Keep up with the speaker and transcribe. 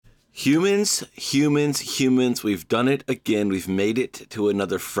Humans, we've done it again. We've made it to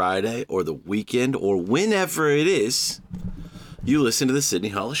another Friday or the weekend or whenever it is you listen to the Sydney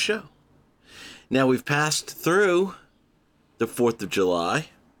Hollis Show. Now, we've passed through the 4th of July,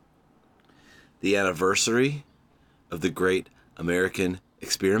 the anniversary of the great American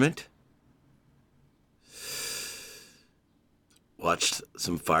experiment. Watched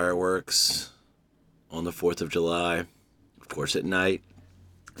some fireworks on the 4th of July, of course at night.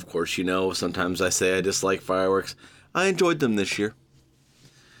 Of course, you know, sometimes I say I dislike fireworks. I enjoyed them this year.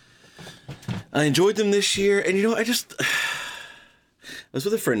 And you know, I was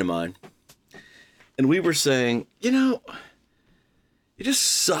with a friend of mine, and we were saying, you know, it just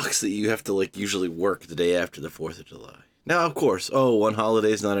sucks that you have to, usually work the day after the 4th of July. Now, of course, one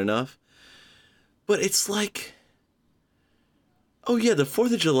holiday is not enough. But it's like, oh yeah, the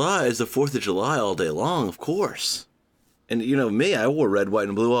 4th of July is the 4th of July all day long, of course. And you know me, I wore red, white,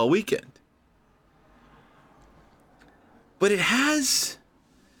 and blue all weekend. But it has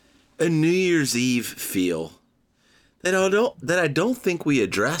a New Year's Eve feel that I don't think we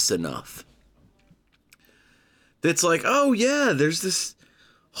address enough. That's like, oh yeah, there's this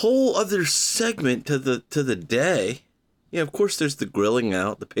whole other segment to the day. Yeah, of course there's the grilling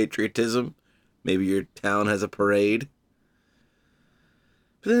out, the patriotism. Maybe your town has a parade.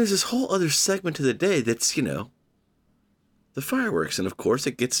 But then there's this whole other segment to the day that's, you know, the fireworks. And of course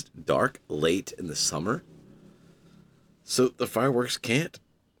it gets dark late in the summer. So the fireworks can't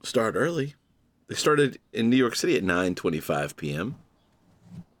start early. They started in New York City at 9:25 p.m.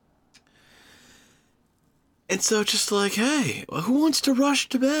 And so just like, hey, who wants to rush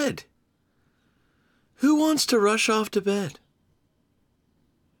to bed? Who wants to rush off to bed?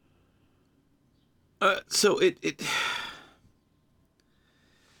 So it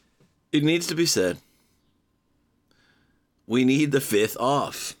needs to be said. We need the 5th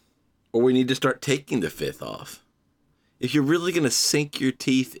off. Or we need to start taking the 5th off. If you're really going to sink your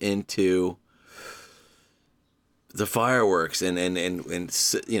teeth into the fireworks and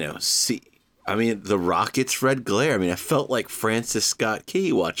you know, see, I mean, the rockets' red glare. I mean, I felt like Francis Scott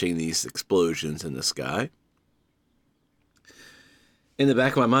Key watching these explosions in the sky. In the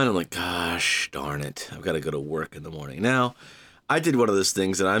back of my mind, I'm like, gosh, darn it. I've got to go to work in the morning. Now, I did one of those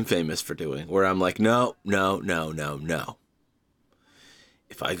things that I'm famous for doing, where I'm like, no.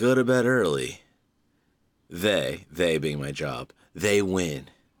 If I go to bed early, they being my job, they win.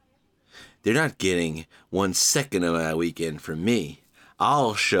 They're not getting 1 second of my weekend from me.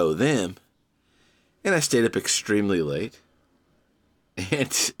 I'll show them. And I stayed up extremely late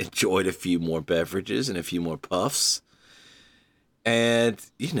and enjoyed a few more beverages and a few more puffs. And,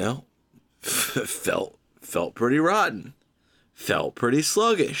 you know, felt pretty rotten. Felt pretty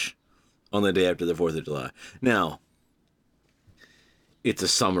sluggish on the day after the 4th of July. Now,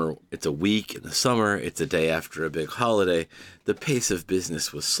 it's a week in the summer, it's a day after a big holiday. The pace of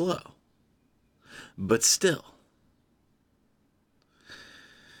business was slow. But still.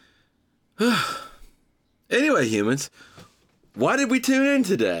 Anyway, humans, why did we tune in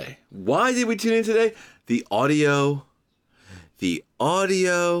today? The audio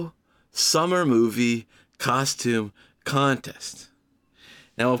summer movie costume contest.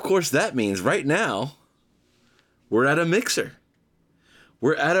 Now, of course, that means right now we're at a mixer.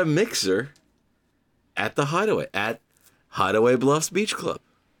 We're at a mixer at the Hideaway, at Hideaway Bluffs Beach Club.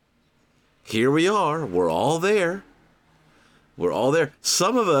 Here we are. We're all there.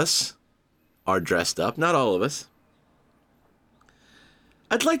 Some of us are dressed up, not all of us.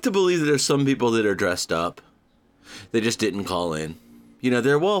 I'd like to believe that there's some people that are dressed up. They just didn't call in. You know,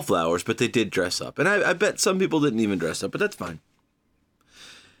 they're wallflowers, but they did dress up. And I bet some people didn't even dress up, but that's fine.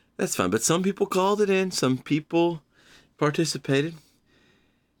 But some people called it in. Some people participated.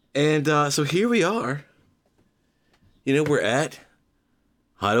 And so here we are. You know, we're at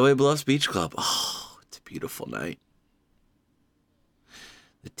Hideaway Bluffs Beach Club. Oh, it's a beautiful night.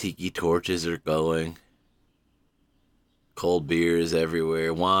 The tiki torches are going. Cold beers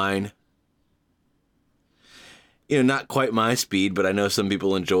everywhere. Wine. You know, not quite my speed, but I know some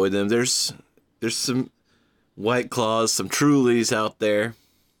people enjoy them. There's some White Claws, some Trulies out there.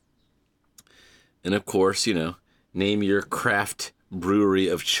 And of course, you know, name your craft brewery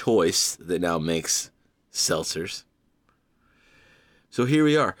of choice that now makes seltzers. So here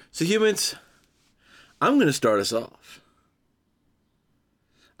we are. So humans, I'm going to start us off.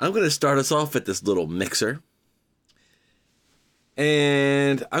 I'm going to start us off at this little mixer.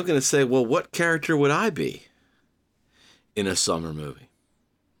 And I'm going to say, well, what character would I be in a summer movie?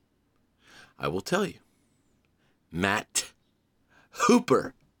 I will tell you. Matt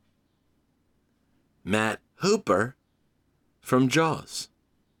Hooper. Matt Hooper from Jaws.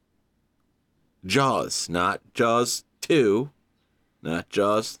 Jaws, not Jaws 2, not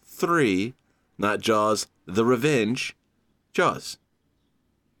Jaws 3, not Jaws The Revenge, Jaws.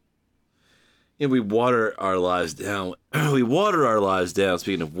 We water our lives down. We water our lives down.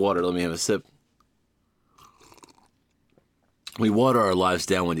 Speaking of water, let me have a sip. We water our lives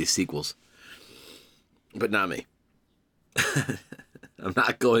down with these sequels. But not me. I'm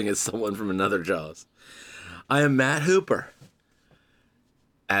not going as someone from another Jaws. I am Matt Hooper,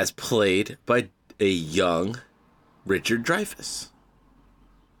 as played by a young Richard Dreyfuss.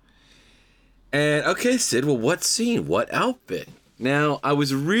 And, okay, Sid, well, what scene? What outfit? Now, I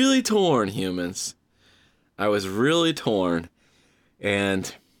was really torn, humans. I was really torn.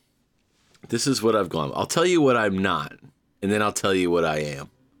 And this is what I've gone. I'll tell you what I'm not, and then I'll tell you what I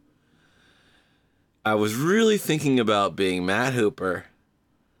am. I was really thinking about being Matt Hooper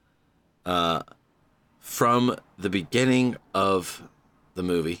from the beginning of the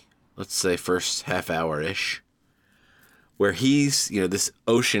movie, let's say first half hour-ish, where he's, this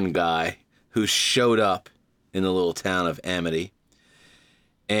ocean guy who showed up in the little town of Amity,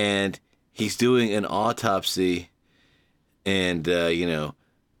 and he's doing an autopsy and,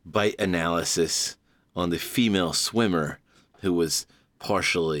 bite analysis on the female swimmer who was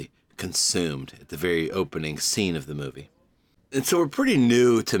partially consumed at the very opening scene of the movie. And so we're pretty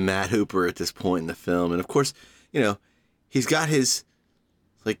new to Matt Hooper at this point in the film. And of course, he's got his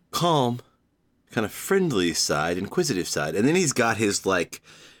calm, kind of friendly side, inquisitive side. And then he's got his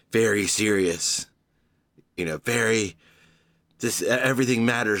very serious, very, this, everything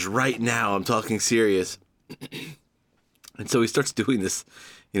matters right now. I'm talking serious. And so he starts doing this,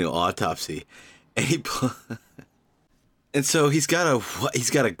 autopsy, and and so he's got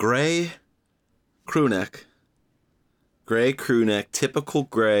a gray crew neck, typical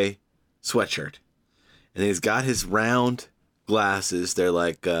gray sweatshirt, and he's got his round glasses. They're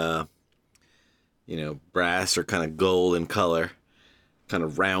brass or kind of gold in color, kind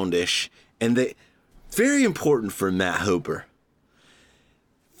of roundish, and they very important for Matt Hooper.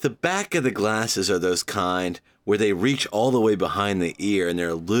 The back of the glasses are those kind where they reach all the way behind the ear and they're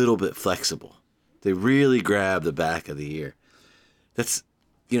a little bit flexible. They really grab the back of the ear. That's,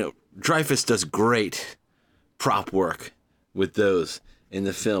 Dreyfuss does great prop work with those in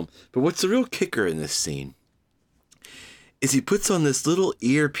the film. But what's the real kicker in this scene is he puts on this little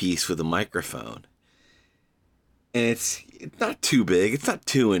earpiece with a microphone. And it's not too big. It's not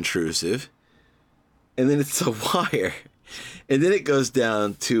too intrusive. And then it's a wire. And then it goes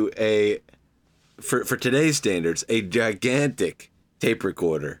down to for today's standards, a gigantic tape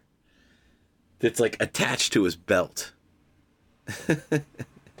recorder that's attached to his belt. The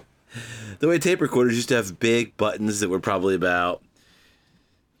way tape recorders used to have big buttons that were probably about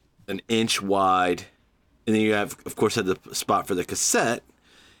an inch wide. And then you have, of course, had the spot for the cassette.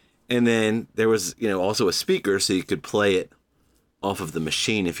 And then there was, also a speaker so you could play it off of the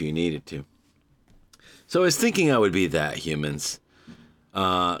machine if you needed to. So I was thinking I would be that, humans,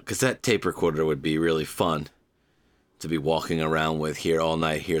 because that tape recorder would be really fun to be walking around with here all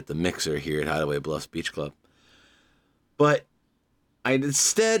night here at the Mixer here at Hideaway Bluffs Beach Club. But I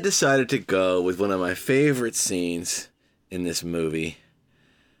instead decided to go with one of my favorite scenes in this movie,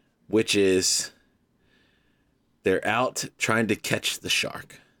 which is they're out trying to catch the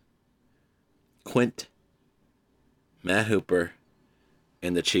shark. Quint, Matt Hooper,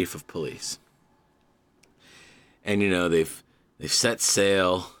 and the chief of police. And, they've set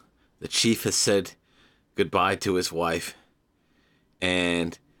sail. The chief has said goodbye to his wife.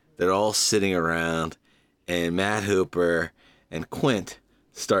 And they're all sitting around. And Matt Hooper and Quint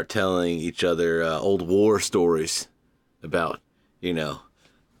start telling each other old war stories about,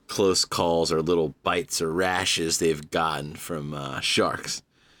 close calls or little bites or rashes they've gotten from sharks.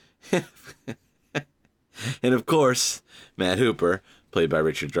 And, of course, Matt Hooper, played by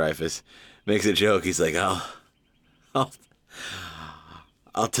Richard Dreyfuss, makes a joke. He's like, I'll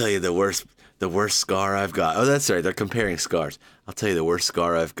tell you the worst scar I've got. Oh, that's right. They're comparing scars. I'll tell you the worst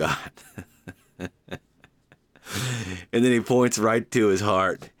scar I've got. And then he points right to his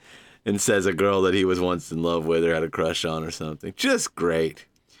heart and says a girl that he was once in love with or had a crush on or something. Just great.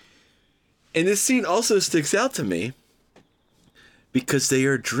 And this scene also sticks out to me because they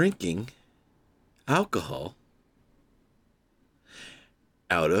are drinking alcohol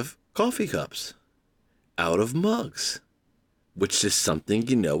out of coffee cups, out of mugs, which is something,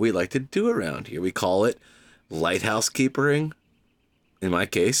 we like to do around here. We call it lighthouse keepering. In my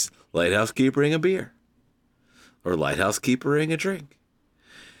case, lighthouse keepering a beer or lighthouse keepering a drink.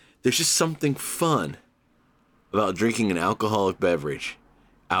 There's just something fun about drinking an alcoholic beverage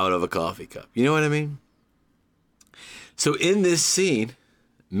out of a coffee cup. You know what I mean? So in this scene,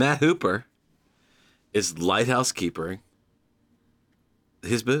 Matt Hooper is lighthouse keepering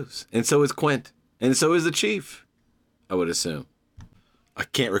his booze. And so is Quint. And so is the chief, I would assume. I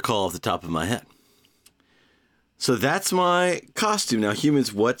can't recall off the top of my head. So that's my costume. Now,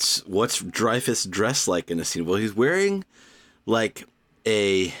 humans, what's Dreyfuss dressed like in the scene? Well, he's wearing like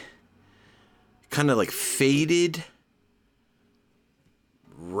a kind of like faded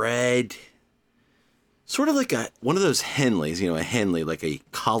red, sort of like one of those Henleys, a Henley, like a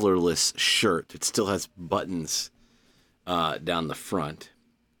collarless shirt that still has buttons down the front.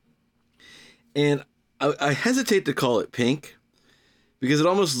 And I hesitate to call it pink because it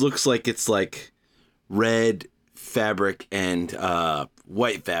almost looks like it's like red fabric and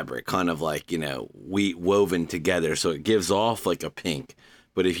white fabric, kind of like, woven together. So it gives off like a pink.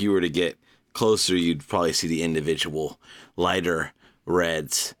 But if you were to get closer, you'd probably see the individual lighter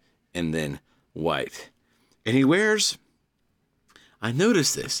reds and then white. And he wears, I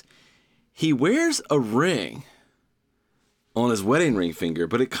noticed this, he wears a ring on his wedding ring finger,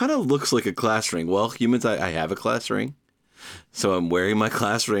 but it kind of looks like a class ring. Well, humans, I have a class ring. So I'm wearing my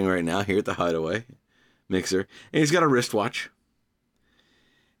class ring right now here at the Hideaway Mixer. And he's got a wristwatch.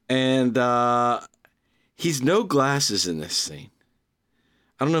 And he's no glasses in this scene.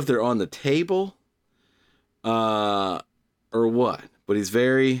 I don't know if they're on the table or what, but he's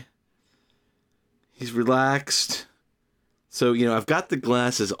relaxed. So, I've got the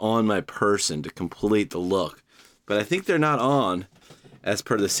glasses on my person to complete the look, but I think they're not on as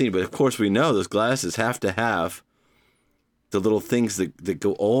per the scene. But of course, we know those glasses have to have the little things that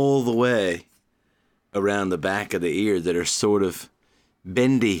go all the way around the back of the ear that are sort of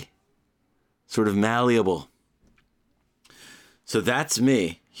bendy, sort of malleable. So that's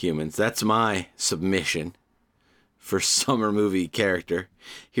me, humans. That's my submission for summer movie character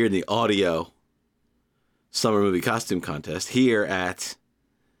here in the audio summer movie costume contest here at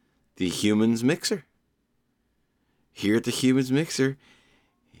the Humans Mixer. Here at the Humans Mixer,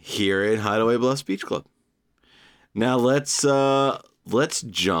 here in Hideaway Bluffs Beach Club. Now let's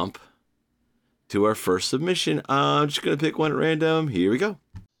jump to our first submission. I'm just gonna pick one at random. Here we go.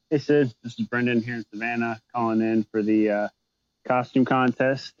 Hey Sid, this is Brendan here in Savannah, calling in for the costume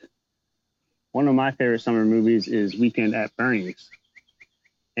contest. One of my favorite summer movies is Weekend at Bernie's,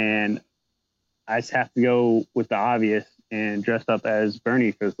 and I just have to go with the obvious and dress up as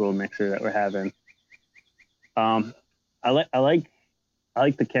Bernie for this little mixer that we're having. I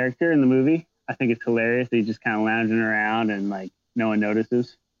like the character in the movie. I think it's hilarious. He's just kind of lounging around and like no one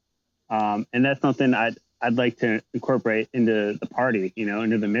notices. And that's something I'd like to incorporate into the party,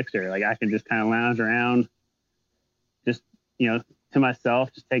 into the mixer. Like I can just kind of lounge around, just, to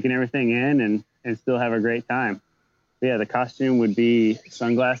myself, just taking everything in and still have a great time. But yeah, the costume would be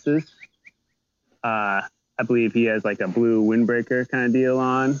sunglasses. I believe he has like a blue windbreaker kind of deal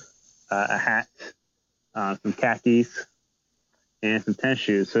on, a hat, some khakis, and some tennis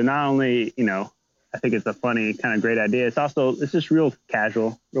shoes. So not only, I think it's a funny, kind of great idea, it's just real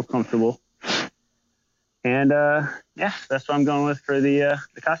casual, real comfortable. And yeah, that's what I'm going with for the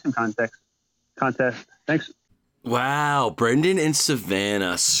costume contest. Thanks. Wow, Brendan in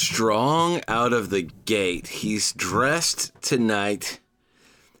Savannah, strong out of the gate. He's dressed tonight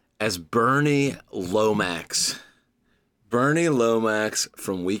as Bernie Lomax. Bernie Lomax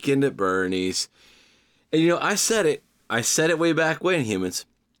from Weekend at Bernie's. And I said it way back when, humans.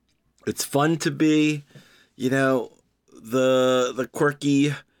 It's fun to be, the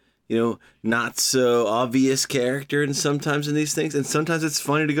quirky, not so obvious character, and sometimes in these things, and sometimes it's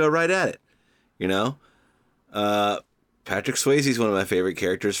funny to go right at it. Patrick Swayze is one of my favorite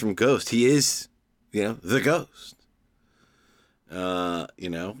characters from Ghost. He is, the ghost.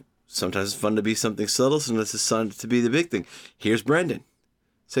 Sometimes it's fun to be something subtle, sometimes it's fun to be the big thing. Here's Brendan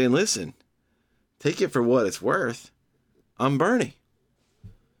saying, listen, take it for what it's worth. I'm Bernie.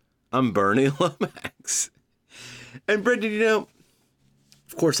 I'm Bernie Lomax. And Brendan, of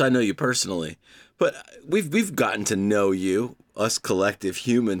course I know you personally, but we've gotten to know you, us collective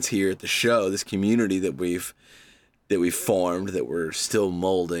humans here at the show, this community that we've formed, that we're still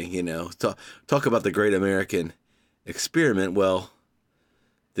molding, talk about the great American experiment. Well,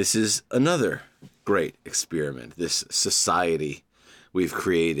 this is another great experiment, this society we've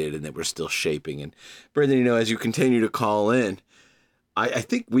created and that we're still shaping. And Brendan, as you continue to call in, I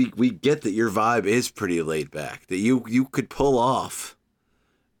think we get that your vibe is pretty laid back, that you could pull off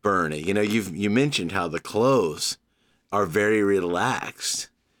Bernie. You mentioned how the clothes are very relaxed,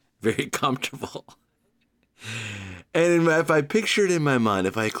 very comfortable. And if I picture it in my mind,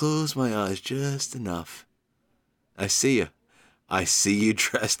 if I close my eyes just enough, I see you. I see you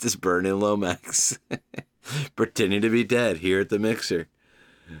dressed as Bernie Lomax, pretending to be dead here at the mixer.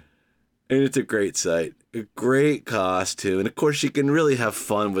 And it's a great sight. A great costume. And of course, you can really have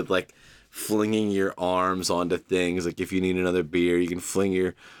fun with like flinging your arms onto things. Like if you need another beer, you can fling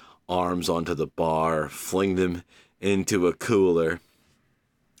your arms onto the bar, fling them into a cooler.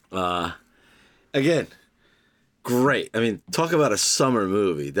 Again, great. I mean, talk about a summer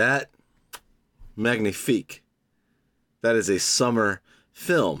movie. That, magnifique. That is a summer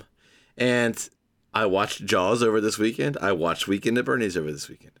film. And I watched Jaws over this weekend. I watched Weekend at Bernie's over this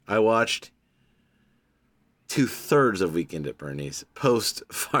weekend. I watched 2/3 of Weekend at Bernie's post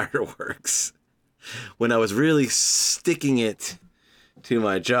fireworks when I was really sticking it to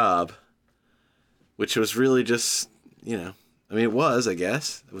my job, which was really just, I mean, it was, I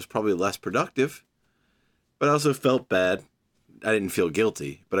guess. It was probably less productive, but I also felt bad. I didn't feel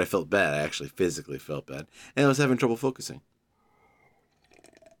guilty, but I felt bad. I actually physically felt bad, and I was having trouble focusing.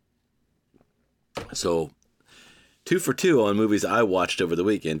 So, 2 for 2 on movies I watched over the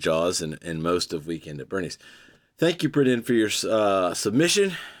weekend, Jaws and most of Weekend at Bernie's. Thank you, Brendan, for your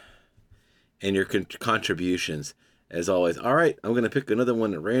submission and your contributions, as always. All right, I'm going to pick another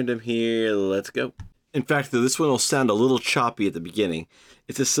one at random here. Let's go. In fact, this one will sound a little choppy at the beginning.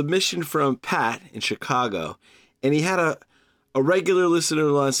 It's a submission from Pat in Chicago, and he had a regular listener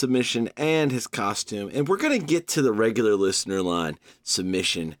line submission and his costume, and we're going to get to the regular listener line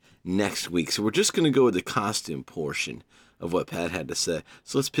submission next week. So we're just going to go with the costume portion of what Pat had to say.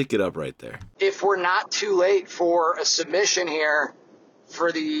 So let's pick it up right there. If we're not too late for a submission here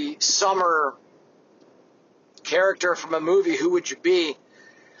for the summer character from a movie, who would you be?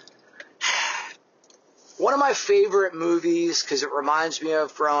 One of my favorite movies, because it reminds me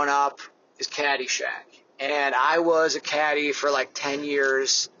of growing up, is Caddyshack. And I was a caddy for like 10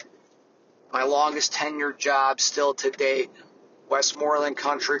 years. My longest tenured job still to date, Westmoreland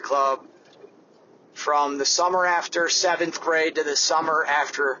Country Club, from the summer after 7th grade to the summer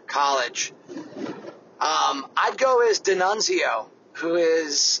after college. I'd go as D'Annunzio, who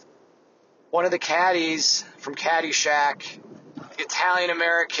is one of the caddies from Caddyshack,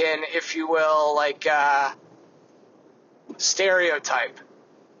 Italian-American, if you will, like stereotype,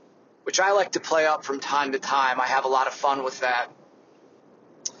 which I like to play up from time to time. I have a lot of fun with that.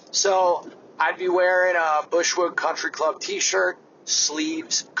 So I'd be wearing a Bushwood Country Club t-shirt,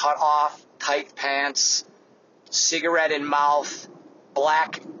 sleeves cut off, tight pants, cigarette in mouth,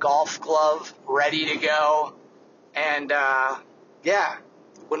 black golf glove ready to go. And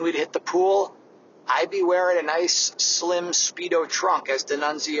when we'd hit the pool, I'd be wearing a nice slim Speedo trunk, as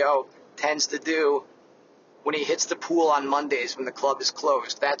D'Annunzio tends to do when he hits the pool on Mondays when the club is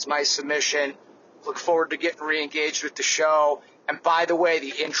closed. That's my submission. Look forward to getting re-engaged with the show. And by the way,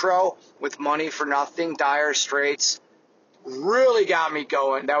 the intro with Money for Nothing, Dire Straits, really got me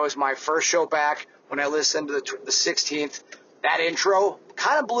going. That was my first show back when I listened to the 16th. That intro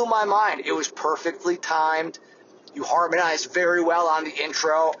kind of blew my mind. It was perfectly timed. You harmonized very well on the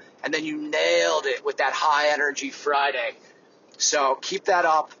intro, and then you nailed it with that high energy Friday. So keep that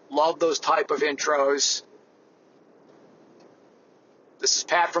up. Love those type of intros. This is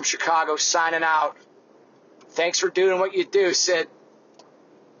Pat from Chicago signing out. Thanks for doing what you do, Sid.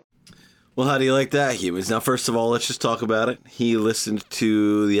 Well, how do you like that, humans? Now, first of all, let's just talk about it. He listened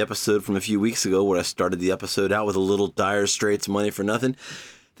to the episode from a few weeks ago where I started the episode out with a little Dire Straits, Money for Nothing.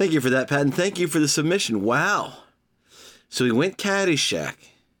 Thank you for that, Pat, and thank you for the submission. Wow. So he went Caddyshack.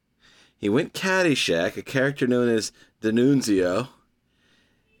 A character known as D'Annunzio.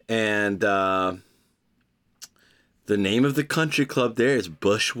 And the name of the country club there is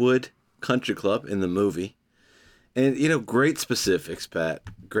Bushwood Country Club in the movie. And, great specifics, Pat.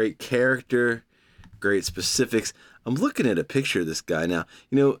 Great character, great specifics. I'm looking at a picture of this guy now.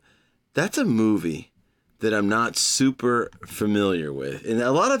 That's a movie that I'm not super familiar with. And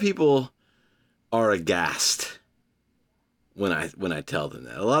a lot of people are aghast when I tell them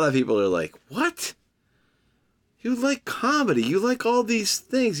that. A lot of people are like, what? You like comedy. You like all these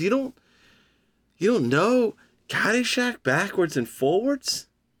things. You don't know Caddyshack backwards and forwards?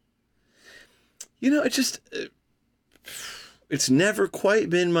 It's never quite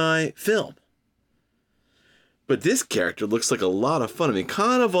been my film. But this character looks like a lot of fun. I mean,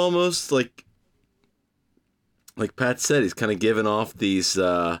 kind of almost like Pat said, he's kind of giving off these,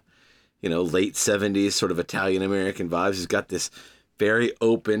 late 70s sort of Italian-American vibes. He's got this very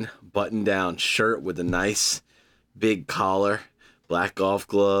open button-down shirt with a nice big collar, black golf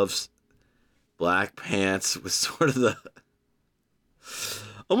gloves, black pants with sort of the...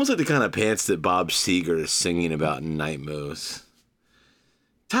 almost like the kind of pants that Bob Seger is singing about in Night Moves.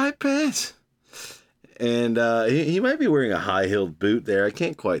 Tight pants. And he might be wearing a high-heeled boot there. I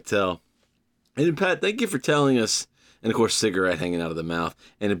can't quite tell. And Pat, thank you for telling us And, of course, cigarette hanging out of the mouth.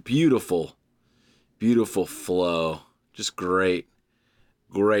 And a beautiful, beautiful flow. Just great,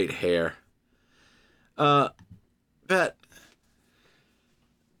 great hair. Pat,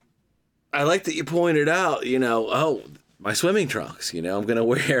 I like that you pointed out, my swimming trunks. I'm gonna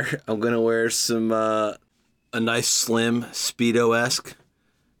wear some a nice slim Speedo-esque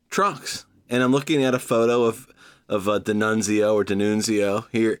trunks, and I'm looking at a photo of D'Annunzio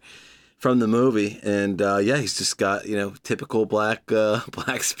here from the movie, and he's just got typical black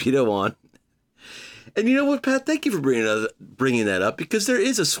Speedo on. And you know what, Pat? Thank you for bringing that up, because there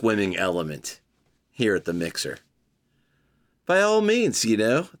is a swimming element here at the Mixer. By all means,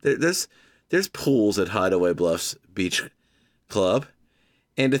 there's pools at Hideaway Bluffs Beach Club,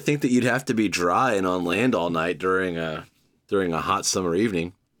 and to think that you'd have to be dry and on land all night during a hot summer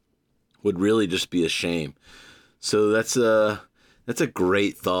evening would really just be a shame. So that's a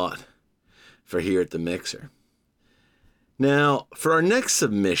great thought for here at the Mixer. Now, for our next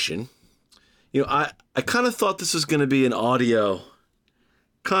submission, I kind of thought this was going to be an audio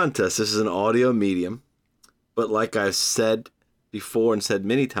contest. This is an audio medium, but like I've said before and said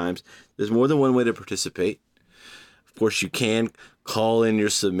many times, there's more than one way to participate. Of course, you can call in your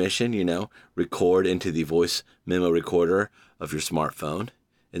submission, record into the voice memo recorder of your smartphone,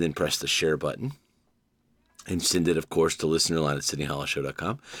 and then press the share button and send it, of course, to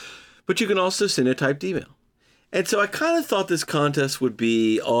listenerline@sydneyhollowshow.com. But you can also send a typed email. And so I kind of thought this contest would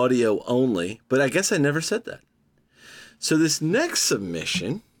be audio only, but I guess I never said that. So this next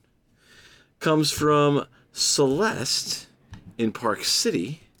submission comes from Celeste in Park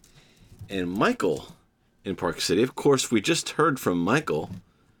City and Michael in Park City. Of course, we just heard from Michael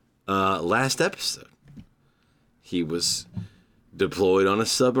last episode. He was deployed on a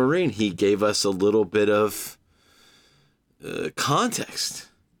submarine. He gave us a little bit of context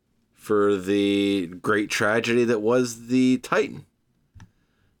for the great tragedy that was the Titan,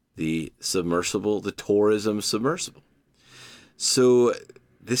 the submersible, the tourism submersible. So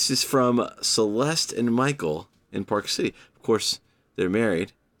this is from Celeste and Michael in Park City. Of course, they're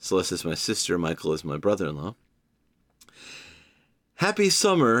married. Celeste is my sister. Michael is my brother-in-law. Happy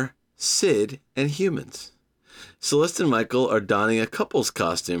summer, Sid and humans. Celeste and Michael are donning a couple's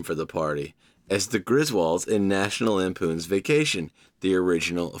costume for the party as the Griswolds in National Lampoon's Vacation, the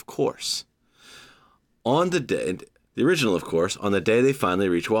original, of course. On the day they finally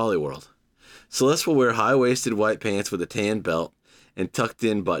reach Wally World. Celeste will wear high-waisted white pants with a tan belt and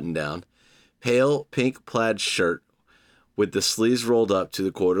tucked-in button-down, pale pink plaid shirt with the sleeves rolled up to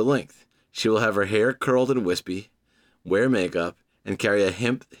the quarter length. She will have her hair curled and wispy, wear makeup, and carry a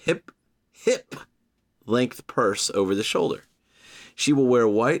hip-length purse over the shoulder. She will wear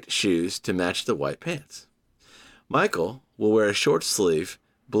white shoes to match the white pants. Michael will wear a short sleeve,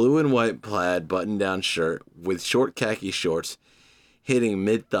 blue and white plaid button-down shirt with short khaki shorts hitting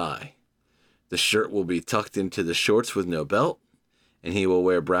mid-thigh. The shirt will be tucked into the shorts with no belt, and he will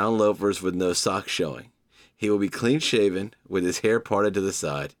wear brown loafers with no socks showing. He will be clean-shaven with his hair parted to the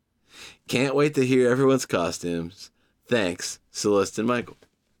side. Can't wait to hear everyone's costumes. Thanks, Celeste and Michael.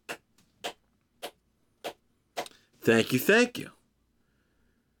 Thank you.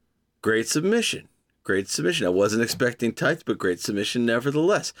 Great submission. I wasn't expecting tights, but great submission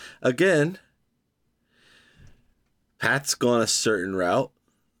nevertheless. Again, Pat's gone a certain route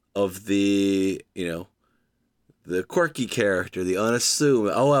of the quirky character, the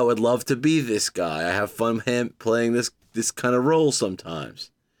unassuming. Oh, I would love to be this guy. I have fun playing this kind of role sometimes.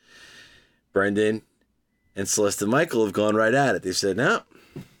 Brendan and Celeste and Michael have gone right at it. They said, no,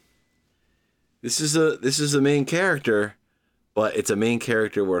 this is a main character, but it's a main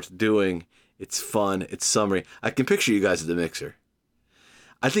character worth doing. It's fun. It's summery. I can picture you guys at the Mixer.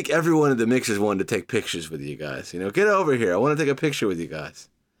 I think everyone at the Mixers wanted to take pictures with you guys. Get over here. I want to take a picture with you guys.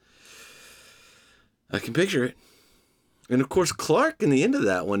 I can picture it. And of course, Clark in the end of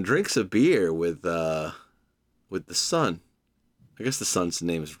that one drinks a beer with the son. I guess the son's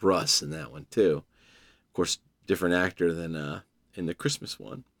name is Russ in that one too. Of course, different actor than in the Christmas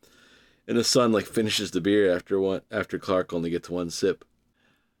one. And the son finishes the beer after Clark only gets one sip.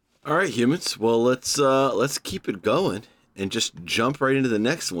 All right, humans. Well, let's keep it going and just jump right into the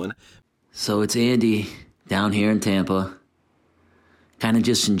next one. So it's Andy down here in Tampa. Kind of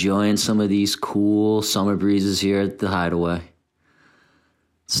just enjoying some of these cool summer breezes here at the Hideaway.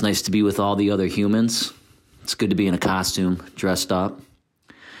 It's nice to be with all the other humans. It's good to be in a costume, dressed up.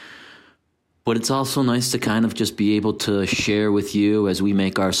 But it's also nice to kind of just be able to share with you as we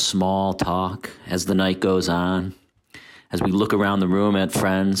make our small talk as the night goes on, as we look around the room at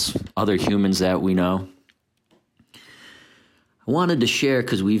friends, other humans that we know. I wanted to share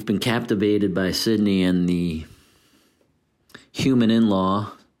because we've been captivated by Sydney and the human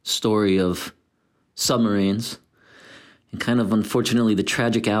in-law story of submarines and kind of unfortunately the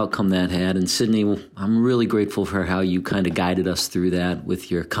tragic outcome that had. And Sydney, I'm really grateful for how you kind of guided us through that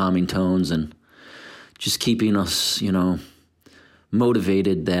with your calming tones and just keeping us,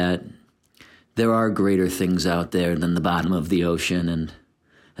 motivated that there are greater things out there than the bottom of the ocean. And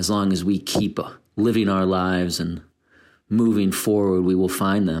as long as we keep living our lives and moving forward, we will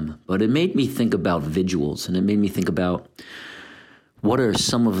find them. But it made me think about vigils, and it made me think about what are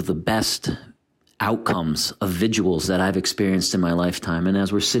some of the best outcomes of vigils that I've experienced in my lifetime. And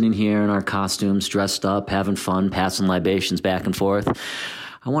as we're sitting here in our costumes, dressed up, having fun, passing libations back and forth,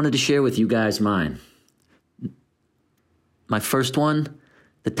 I wanted to share with you guys mine. My first one,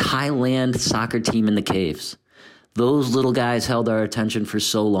 the Thailand soccer team in the caves. Those little guys held our attention for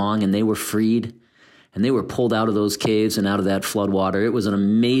so long, and they were freed, and they were pulled out of those caves and out of that floodwater. It was an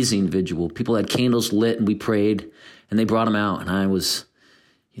amazing vigil. People had candles lit, and we prayed, and they brought them out, and I was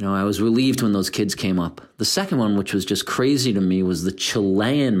relieved when those kids came up. The second one, which was just crazy to me, was the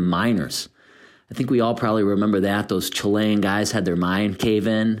Chilean miners. I think we all probably remember that. Those Chilean guys had their mine cave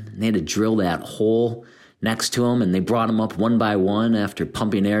in, and they had to drill that hole next to them, and they brought them up one by one after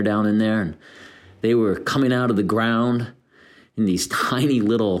pumping air down in there, and they were coming out of the ground in these tiny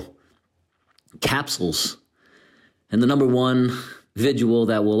little capsules. And the number one vigil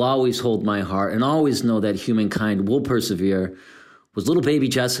that will always hold my heart and always know that humankind will persevere was little baby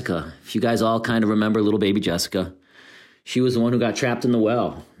Jessica. If you guys all kind of remember little baby Jessica, she was the one who got trapped in the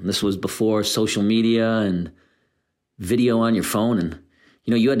well. And this was before social media and video on your phone. And,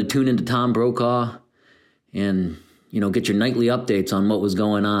 you had to tune into Tom Brokaw and, get your nightly updates on what was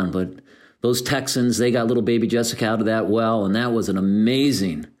going on. But those Texans, they got little baby Jessica out of that well, and that was an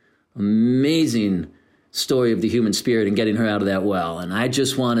amazing, amazing story of the human spirit and getting her out of that well. And I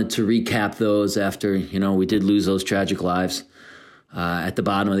just wanted to recap those after, we did lose those tragic lives at the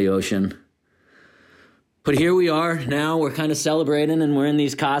bottom of the ocean. But here we are now. We're kind of celebrating, and we're in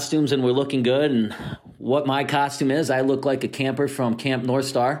these costumes, and we're looking good. And what my costume is, I look like a camper from Camp North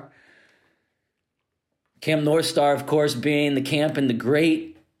Star. Camp North Star, of course, being the camp in the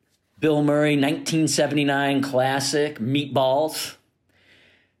great Bill Murray 1979 classic, Meatballs.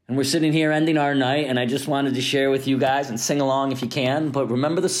 And we're sitting here ending our night, and I just wanted to share with you guys and sing along if you can. But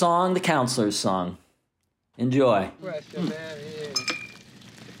remember the song, the Counselors song. Enjoy.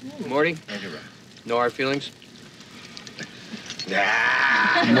 Morty? No hard feelings? Morty!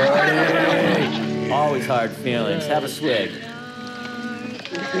 Always hard feelings. Have a swig.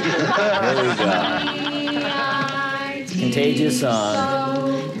 There we go. Contagious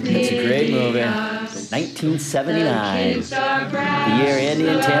song. It's a great movie. 1979. The year Andy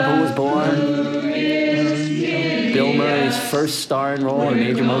in Tampa was born. Bill Murray's first starring role in a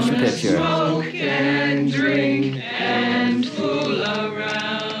major motion picture. Smoke and drink and fool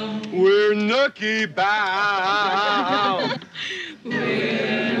around. We're nookie bound.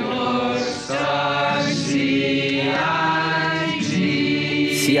 We're North Star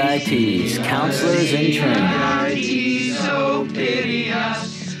CITs, Counselors in Training. CITs, so pity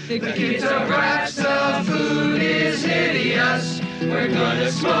us. The kids are brats, the food is hideous. We're gonna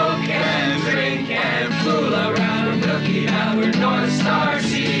smoke and drink and fool around. We're nookie bound, we're North Star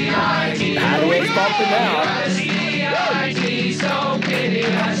CITs. Highway's bumping now. CITs, so pity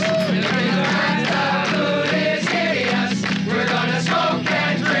us. The kids are brats, the food is hideous. We're gonna smoke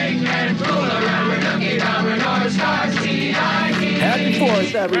and drink and fool around. We're nookie bound, we're North Star CITs. Happy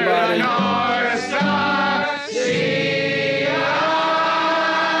 4th, everybody. North Star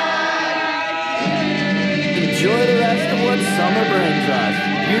Enjoy the rest of what summer brings us.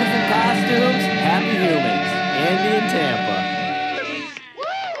 Beautiful costumes, happy humans. Andy in Tampa.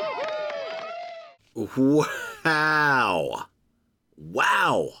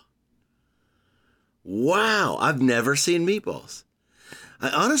 Wow. I've never seen Meatballs. I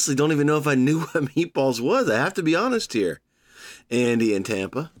honestly don't even know if I knew what Meatballs was. I have to be honest here. Andy in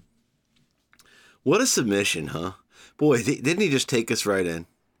Tampa. What a submission, huh? Boy, didn't he just take us right in?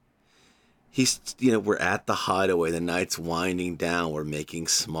 We're at the Hideaway. The night's winding down. We're making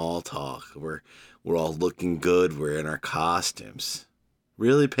small talk. We're all looking good. We're in our costumes.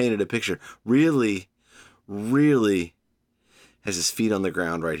 Really painted a picture. Really has his feet on the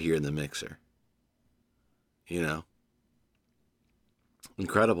ground right here in the mixer.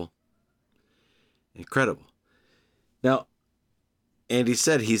 Incredible. Now, Andy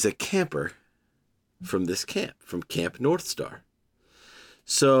said he's a camper from this camp, from Camp North Star.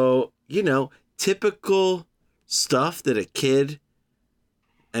 So, typical stuff that a kid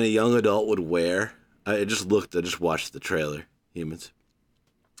and a young adult would wear. I just watched the trailer, humans.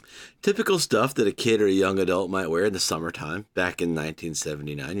 Typical stuff that a kid or a young adult might wear in the summertime back in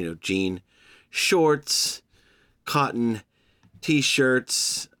 1979. You know, jean shorts, cotton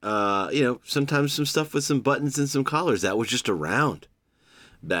t-shirts, you know, sometimes some stuff with some buttons and some collars. That was just around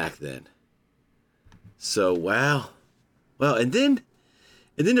back then. So, wow. Well, and then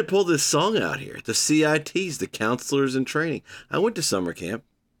to pull this song out here, the CITs, the counselors in training. I went to summer camp.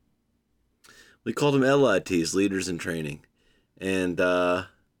 We called them LITs, leaders in training. And talk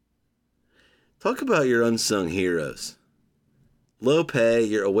about your unsung heroes. Low pay,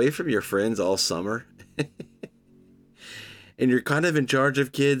 you're away from your friends all summer. And you're kind of in charge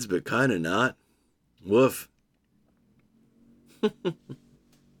of kids, but kind of not. Woof.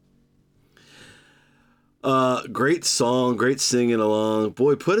 Great song, great singing along.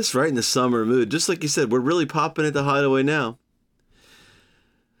 Boy, put us right in the summer mood. Just like you said, we're really popping at the Hideaway now.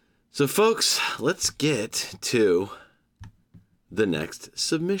 So, folks, let's get to the next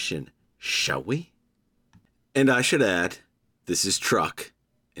submission, shall we? And I should add, this is Truck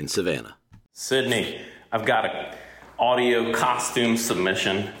in Savannah. Sydney, I've got a audio costume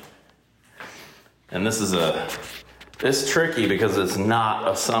submission. And it's tricky because it's not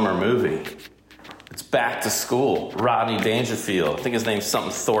a summer movie. It's Back to School. Rodney Dangerfield. I think his name's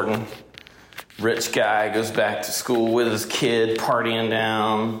something Thornton. Rich guy goes back to school with his kid, partying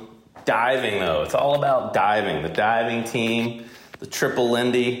down. Diving, though. It's all about diving. The diving team, the Triple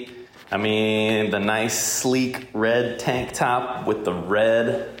Lindy. I mean, the nice, sleek red tank top with the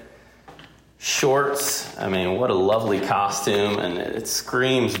red shorts. I mean, what a lovely costume, and it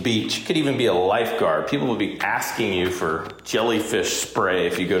screams beach. It could even be a lifeguard. People would be asking you for jellyfish spray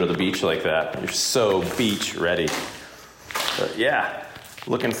if you go to the beach like that. You're so beach ready. But yeah,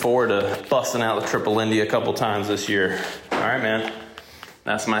 looking forward to busting out the Triple Indy a couple times this year. All right, man.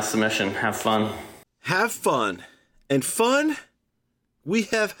 That's my submission. Have fun. Have fun. And fun we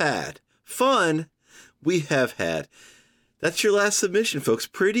have had. Fun we have had. That's your last submission, folks.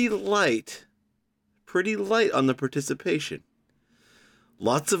 Pretty light on the participation.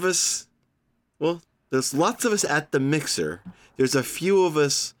 Lots of us, well, there's lots of us at the mixer. There's a few of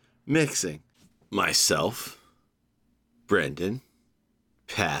us mixing. Myself, Brendan,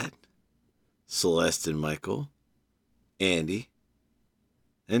 Pat, Celeste and Michael, Andy,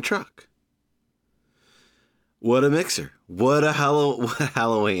 and Truck. What a mixer. What a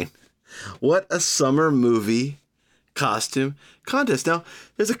Halloween. What a summer movie costume contest. Now,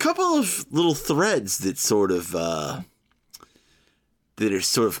 there's a couple of little threads that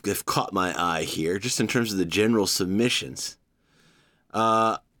have caught my eye here, just in terms of the general submissions.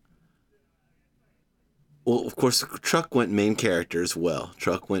 Well, of course, Truck went main character as well.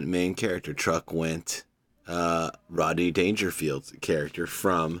 Truck went Rodney Dangerfield's character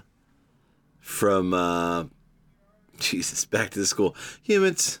from Back to the School.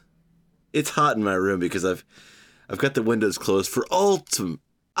 Humans, it's hot in my room because I've got the windows closed for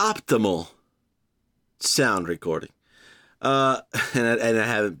optimal sound recording. And I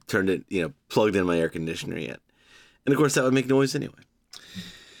haven't turned it, plugged in my air conditioner yet. And of course that would make noise anyway.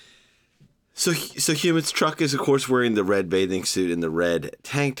 So Humans, Truck is of course wearing the red bathing suit and the red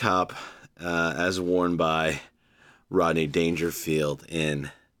tank top, as worn by Rodney Dangerfield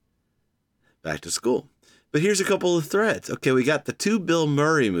in Back to School. But here's a couple of threads. Okay, we got the two Bill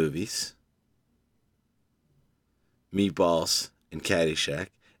Murray movies, Meatballs and Caddyshack.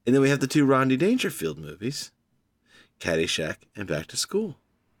 And then we have the two Rodney Dangerfield movies, Caddyshack and Back to School.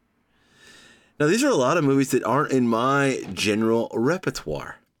 Now, these are a lot of movies that aren't in my general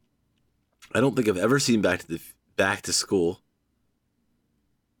repertoire. I don't think I've ever seen Back to School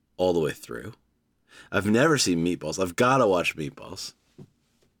all the way through. I've never seen Meatballs. I've got to watch Meatballs.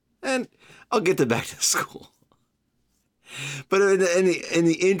 And I'll get to Back to School. But in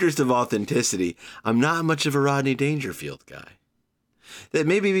the interest of authenticity, I'm not much of a Rodney Dangerfield guy. That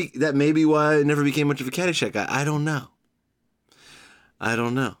may be why I never became much of a Caddyshack guy. I don't know.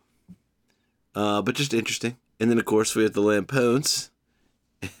 But just interesting. And then, of course, we have the Lampoons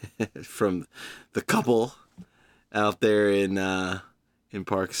from the couple out there in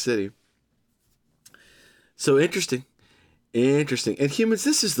Park City. So interesting. And Humans,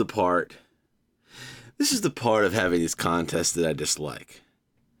 this is the part of having these contests that I dislike.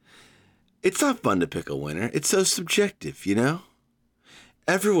 It's not fun to pick a winner. It's so subjective,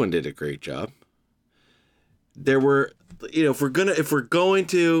 Everyone did a great job. There were, if we're going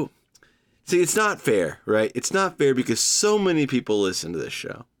to see, it's not fair, right? It's not fair because so many people listen to this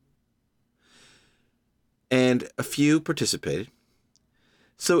show. And a few participated.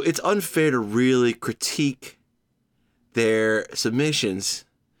 So it's unfair to really critique their submissions,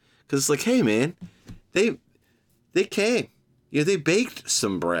 because it's like, hey man, they came, they baked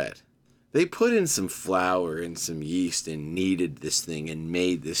some bread. They put in some flour and some yeast and kneaded this thing and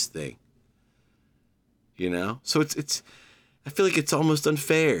made this thing. So it's I feel like it's almost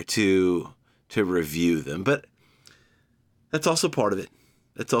unfair to review them, but that's also part of it.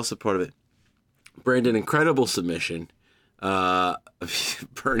 Brandon, incredible submission.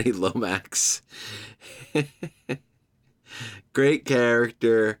 Bernie Lomax. Great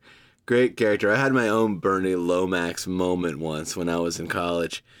character. I had my own Bernie Lomax moment once when I was in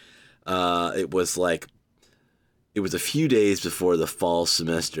college. It was a few days before the fall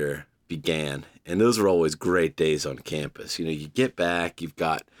semester began, and those were always great days on campus. You get back, you've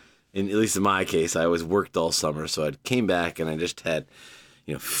got, and at least in my case, I was worked all summer, so I came back and I just had,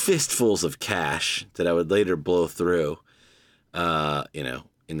 fistfuls of cash that I would later blow through, in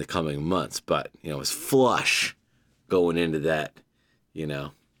the coming months. But, I was flush going into that,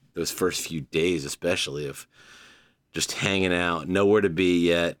 those first few days, especially of just hanging out, nowhere to be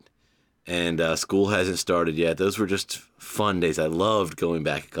yet. And school hasn't started yet. Those were just fun days. I loved going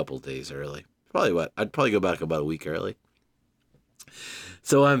back a couple of days early. I'd probably go back about a week early.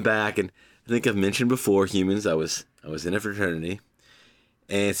 So I'm back, and I think I've mentioned before, humans, I was in a fraternity.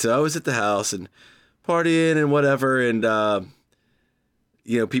 And so I was at the house and partying and whatever, and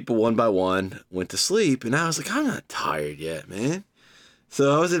people one by one went to sleep, and I was like, I'm not tired yet, man.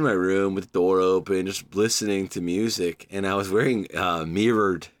 So I was in my room with the door open, just listening to music, and I was wearing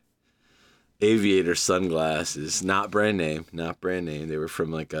mirrored aviator sunglasses, not brand name. They were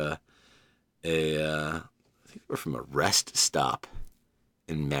from I think they were from a rest stop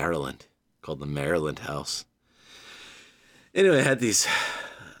in Maryland called the Maryland House. Anyway, I had these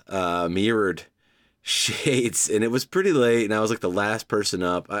mirrored shades, and it was pretty late, and I was like the last person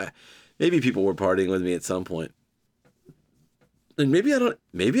up. Maybe people were partying with me at some point. And maybe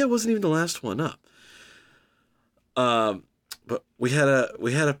I wasn't even the last one up. But we had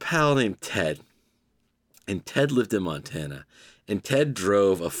a pal named Ted, and Ted lived in Montana, and Ted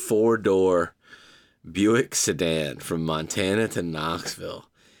drove a 4-door Buick sedan from Montana to Knoxville,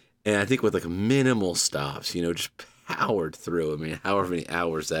 and I think with minimal stops, just powered through. I mean, however many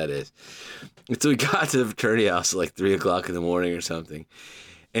hours that is. And so we got to the fraternity house at 3 o'clock in the morning or something,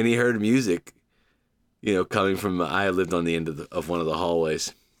 and he heard music, coming from. I lived on the end of one of the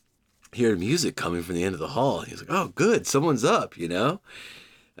hallways. He heard music coming from the end of the hall. He was like, oh, good, someone's up,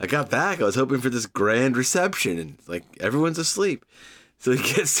 I got back. I was hoping for this grand reception, and everyone's asleep. So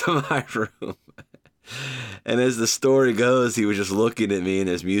he gets to my room. And as the story goes, he was just looking at me and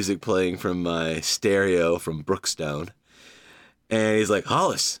his music playing from my stereo from Brookstone. And he's like,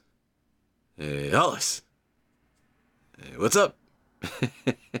 Hollis. Hey, Hollis. Hey, what's up?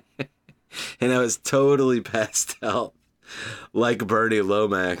 And I was totally passed out like Bernie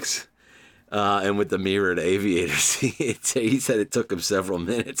Lomax. And with the mirrored aviators, he said it took him several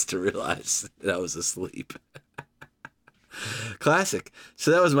minutes to realize that I was asleep. Classic.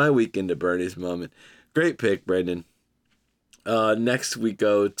 So that was my weekend at Bernie's moment. Great pick, Brendan. Next we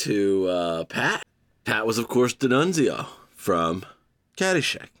go to Pat. Pat was, of course, D'Annunzio from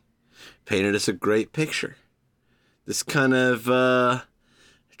Caddyshack. Painted us a great picture. This kind of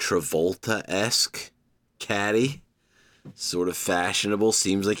Travolta-esque caddy. Sort of fashionable.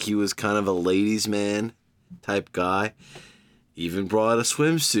 Seems like he was kind of a ladies' man type guy. Even brought a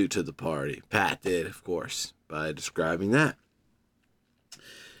swimsuit to the party. Pat did, of course, by describing that.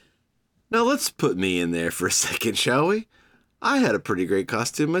 Now let's put me in there for a second, shall we? I had a pretty great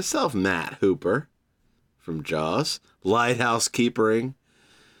costume myself. Matt Hooper from Jaws. Lighthouse keepering.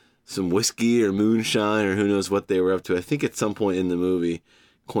 Some whiskey or moonshine or who knows what they were up to. I think at some point in the movie,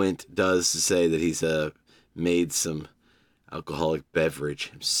 Quint does say that he's made some alcoholic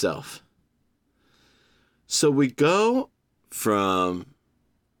beverage himself. So we go from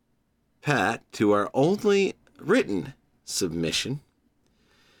Pat to our only written submission.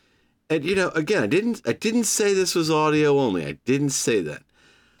 And again, I didn't say this was audio only. I didn't say that.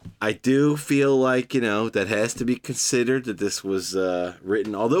 I do feel like, that has to be considered that this was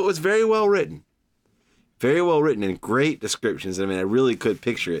written, although it was very well written. Very well written and great descriptions. I mean, I really could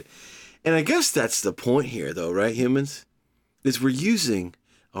picture it. And I guess that's the point here, though, right, humans? Is we're using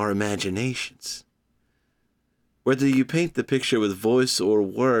our imaginations. Whether you paint the picture with voice or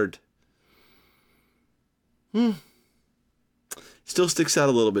word, still sticks out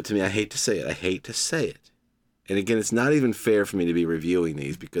a little bit to me. I hate to say it. And again, it's not even fair for me to be reviewing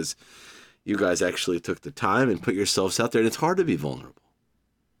these because you guys actually took the time and put yourselves out there, and it's hard to be vulnerable.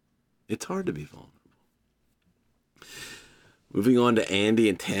 Moving on to Andy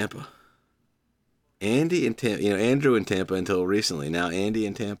in Tampa. Andrew in Tampa until recently. Now Andy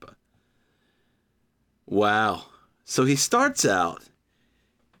in Tampa. Wow. So he starts out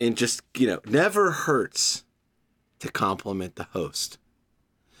and just, never hurts to compliment the host.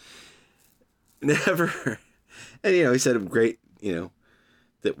 Never. And, he said, great,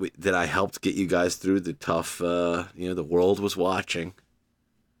 that I helped get you guys through the tough, the world was watching.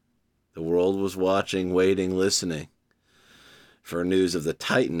 The world was watching, waiting, listening for news of the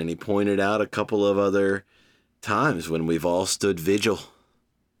Titan. And he pointed out a couple of other times when we've all stood vigil.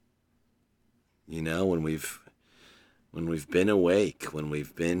 When we've been awake, when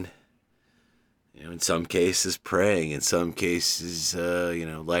we've been, in some cases praying, in some cases,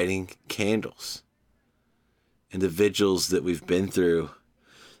 lighting candles. And the vigils that we've been through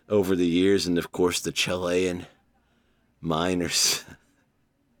over the years, and of course the Chilean miners.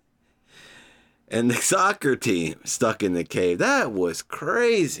 And the soccer team stuck in the cave. That was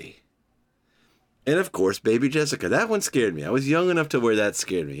crazy. And of course, baby Jessica. That one scared me. I was young enough to where that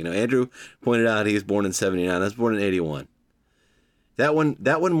scared me. Andrew pointed out he was born in 79. I was born in 81. That one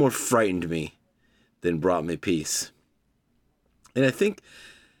more frightened me than brought me peace. And I think,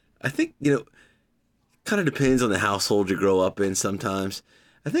 kind of depends on the household you grow up in sometimes.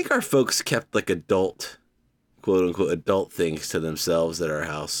 I think our folks kept like adult, quote unquote, adult things to themselves at our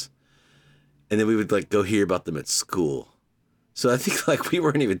house. And then we would go hear about them at school. So I think we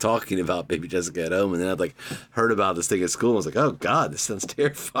weren't even talking about baby Jessica at home. And then I'd heard about this thing at school and was like, oh God, this sounds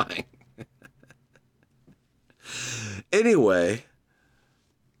terrifying. Anyway,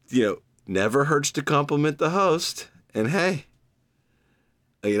 never hurts to compliment the host. And hey,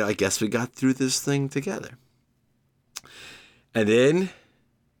 I guess we got through this thing together. And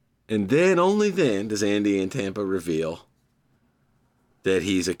then, only then, does Andy in Tampa reveal that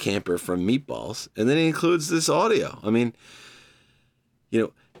he's a camper from Meatballs. And then he includes this audio.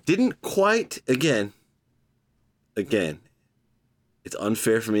 Didn't quite, again, it's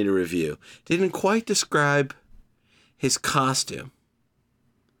unfair for me to review, didn't quite describe his costume.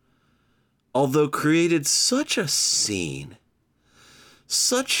 Although created such a scene,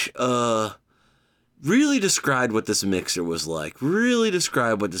 really described what this mixer was like.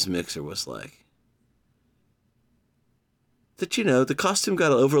 That, the costume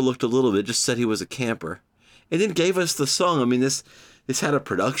got overlooked a little bit, just said he was a camper. And then gave us the song. This had a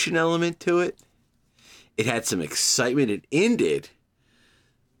production element to it. It had some excitement. It ended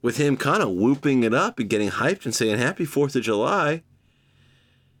with him kind of whooping it up and getting hyped and saying, Happy 4th of July.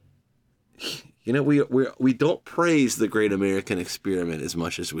 We don't praise the great American experiment as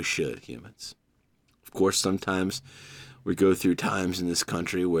much as we should, humans. Of course, sometimes we go through times in this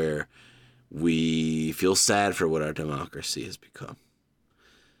country where we feel sad for what our democracy has become.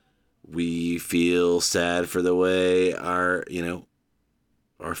 We feel sad for the way our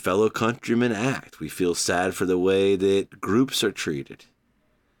fellow countrymen act. We feel sad for the way that groups are treated.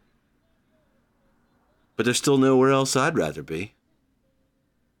 But there's still nowhere else I'd rather be.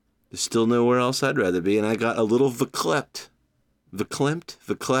 And I got a little verklempt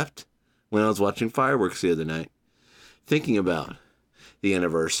when I was watching fireworks the other night, thinking about the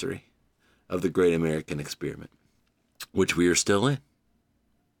anniversary of the great American experiment, which we are still in.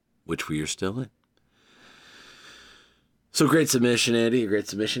 So great submission, Andy, great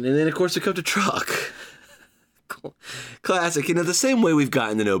submission. And then, of course, we come to Truck. Classic. The same way we've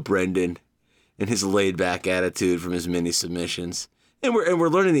gotten to know Brendan and his laid-back attitude from his many submissions. And we're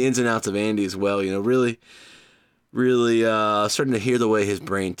learning the ins and outs of Andy as well, really starting to hear the way his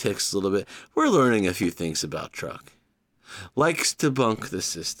brain ticks a little bit. We're learning a few things about Truck. Likes to bunk the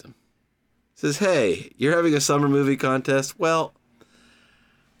system. Says, hey, you're having a summer movie contest? Well,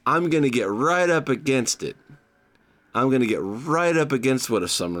 I'm going to get right up against it. I'm going to get right up against what a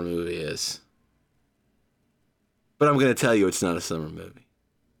summer movie is. But I'm going to tell you it's not a summer movie.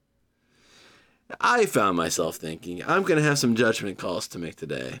 I found myself thinking, I'm going to have some judgment calls to make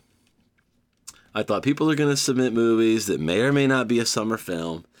today. I thought people are going to submit movies that may or may not be a summer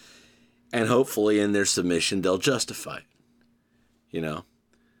film, and hopefully in their submission they'll justify it.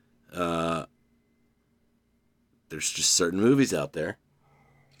 There's just certain movies out there.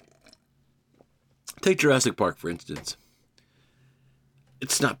 Take Jurassic Park, for instance.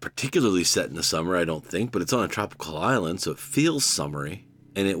 It's not particularly set in the summer, I don't think, but it's on a tropical island, so it feels summery.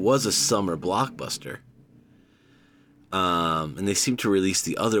 And it was a summer blockbuster. And they seem to release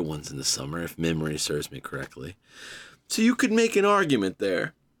the other ones in the summer, if memory serves me correctly. So you could make an argument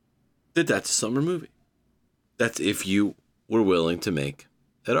there that that's a summer movie. That's if you were willing to make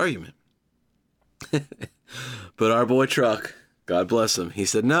that argument. But our boy Truck, God bless him, he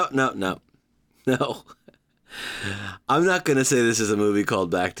said, no. I'm not going to say this is a movie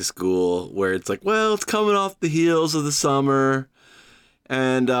called Back to School, where it's like, well, it's coming off the heels of the summer,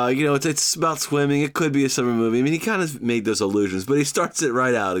 And, it's about swimming. It could be a summer movie. I mean, he kind of made those allusions, but he starts it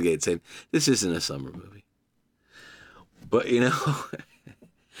right out again saying, this isn't a summer movie. But,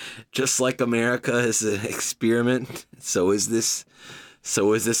 just like America is an experiment, so is this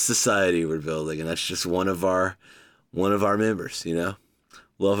society we're building. And that's just one of our members,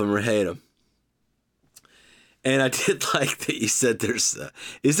 love him or hate him. And I did like that you said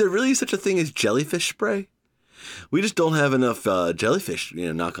is there really such a thing as jellyfish spray? We just don't have enough jellyfish,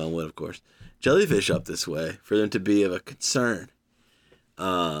 knock on wood, of course, jellyfish up this way for them to be of a concern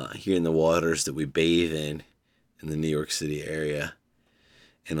here in the waters that we bathe in the New York City area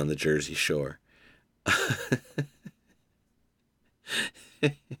and on the Jersey Shore.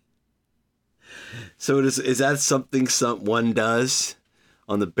 So is that something one does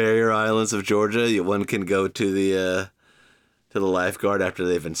on the barrier islands of Georgia? One can go to the lifeguard after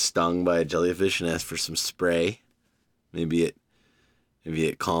they've been stung by a jellyfish and ask for some spray. Maybe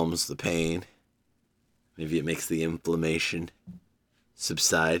it calms the pain. Maybe it makes the inflammation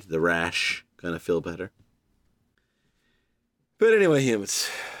subside, the rash kind of feel better. But anyway, humans,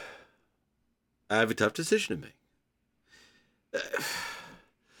 I have a tough decision to make.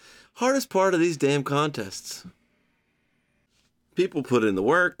 Hardest part of these damn contests. People put in the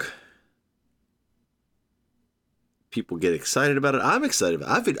work. People get excited about it. I'm excited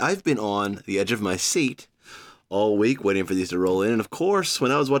about it. I've been on the edge of my seat all week waiting for these to roll in. And of course,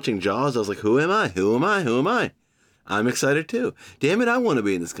 when I was watching Jaws, I was like, who am I? Who am I? Who am I? I'm excited too. Damn it, I want to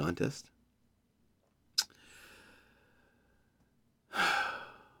be in this contest.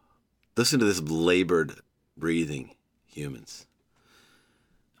 Listen to this labored breathing, humans.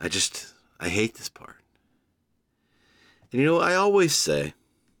 I hate this part. And I always say,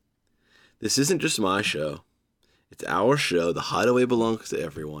 this isn't just my show. It's our show. The Hideaway belongs to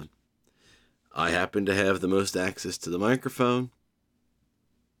everyone. I happen to have the most access to the microphone.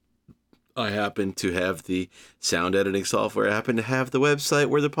 I happen to have the sound editing software. I happen to have the website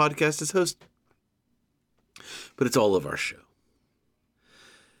where the podcast is hosted. But it's all of our show.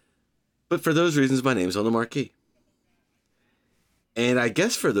 But for those reasons, my name's on the marquee. And I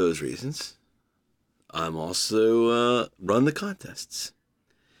guess for those reasons, I'm also run the contests.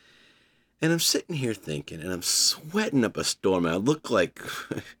 And I'm sitting here thinking, and I'm sweating up a storm. I look like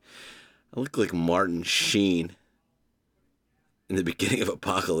Martin Sheen in the beginning of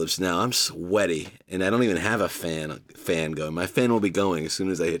Apocalypse Now. I'm sweaty, and I don't even have a fan going. My fan will be going as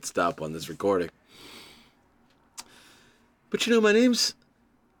soon as I hit stop on this recording. But my name's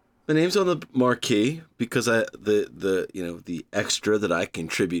on the marquee because the extra that I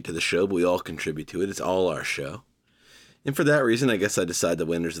contribute to the show, but we all contribute to it. It's all our show. And for that reason, I guess I decide the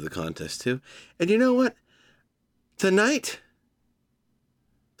winners of the contest too. And you know what? Tonight,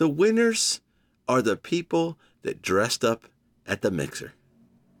 the winners are the people that dressed up at the mixer.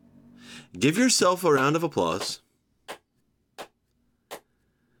 Give yourself a round of applause.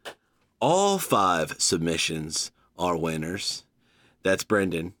 All 5 submissions are winners. That's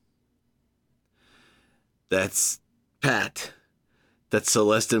Brendan. That's Pat. That's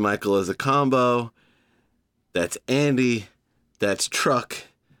Celeste and Michael as a combo. That's Andy. That's Truck.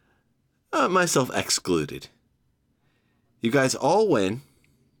 Myself excluded. You guys all win.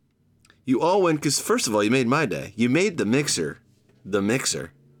 You all win because, first of all, you made my day. You made the mixer.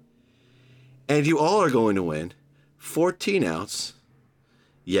 And you all are going to win 14-ounce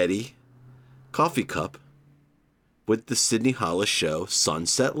Yeti coffee cup with the Sydney Hollis Show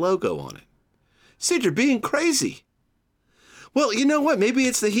Sunset logo on it. Sid, you're being crazy. Well, you know what? Maybe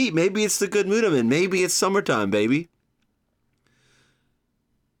it's the heat. Maybe it's the good mood I'm in. Maybe it's summertime, baby.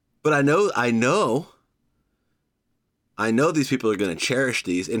 But I know these people are going to cherish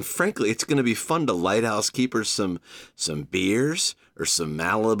these. And frankly, it's going to be fun to Lighthouse Keepers some beers or some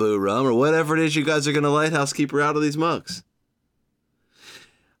Malibu rum or whatever it is you guys are going to Lighthouse Keeper out of these mugs.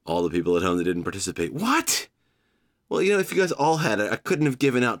 All the people at home that didn't participate. What? Well, if you guys all had it, I couldn't have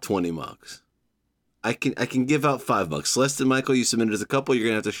given out 20 mugs. I can give out 5 mugs. Celeste and Michael, you submitted as a couple. You're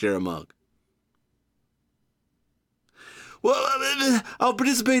going to have to share a mug. Well, I'll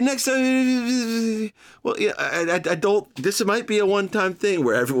participate next time. Well, yeah, I don't. This might be a one-time thing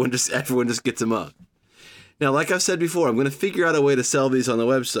where everyone just gets a mug. Now, like I've said before, I'm going to figure out a way to sell these on the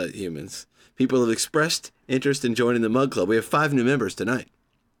website, humans. People have expressed interest in joining the mug club. We have 5 new members tonight.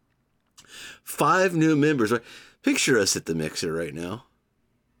 5 new members. Picture us at the mixer right now.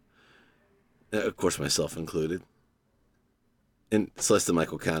 Of course, myself included. And Celeste and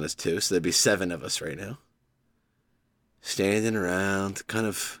Michael count as 2, so there'd be 7 of us right now. Standing around, kind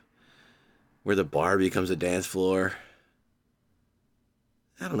of where the bar becomes a dance floor.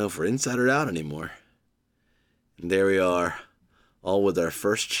 I don't know if we're inside or out anymore. And there we are, all with our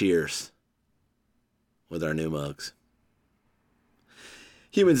first cheers with our new mugs.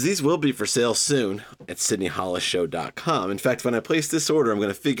 Humans, these will be for sale soon at SydneyHollisShow.com. In fact, when I place this order, I'm going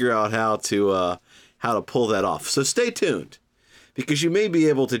to figure out how to pull that off. So stay tuned, because you may be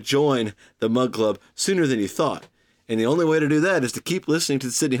able to join the Mug Club sooner than you thought. And the only way to do that is to keep listening to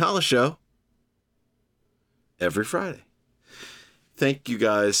the Sydney Hollis Show every Friday. Thank you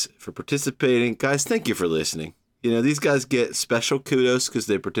guys for participating. Guys, thank you for listening. You know, these guys get special kudos because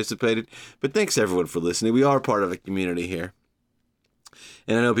they participated, but thanks everyone for listening. We are part of a community here.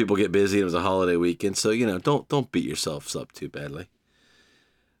 And I know people get busy. It was a holiday weekend, so, you know, don't beat yourselves up too badly.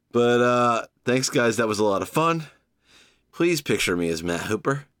 But thanks, guys. That was a lot of fun. Please picture me as Matt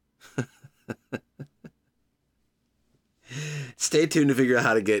Hooper. Stay tuned to figure out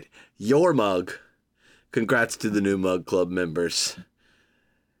how to get your mug. Congrats to the new Mug Club members.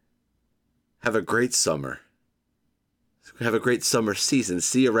 Have a great summer. Have a great summer season.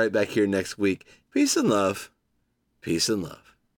 See you right back here next week. Peace and love. Peace and love.